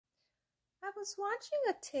I was watching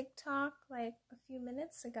a TikTok like a few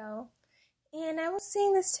minutes ago, and I was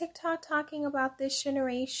seeing this TikTok talking about this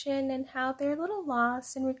generation and how they're a little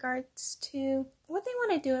lost in regards to what they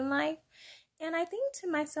want to do in life. And I think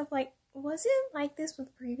to myself, like, was it like this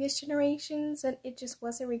with previous generations and it just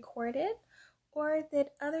wasn't recorded? Or did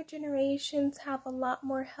other generations have a lot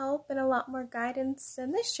more help and a lot more guidance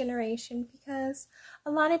than this generation? Because a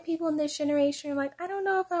lot of people in this generation are like, I don't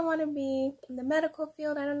know if I want to be in the medical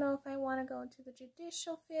field. I don't know if I want to go into the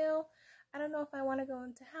judicial field. I don't know if I want to go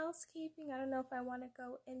into housekeeping. I don't know if I want to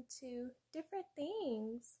go into different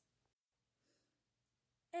things.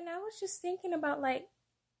 And I was just thinking about like,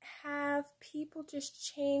 have people just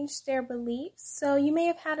changed their beliefs? So you may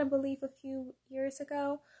have had a belief a few years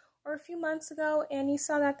ago or a few months ago, and you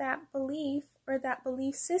saw that that belief or that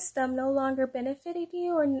belief system no longer benefited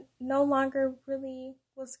you or no longer really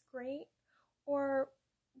was great or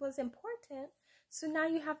was important. So now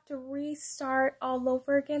you have to restart all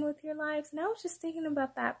over again with your lives. And I was just thinking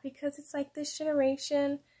about that because it's like this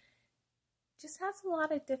generation just has a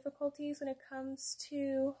lot of difficulties when it comes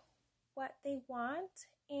to what they want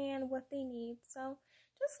and what they need. So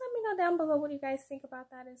just let me know down below what you guys think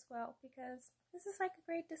about that as well, because this is like a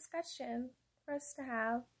great discussion for us to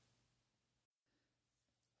have.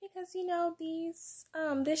 Because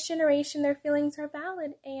this generation, their feelings are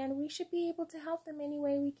valid and we should be able to help them any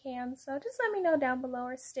way we can. So just let me know down below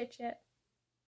or stitch it.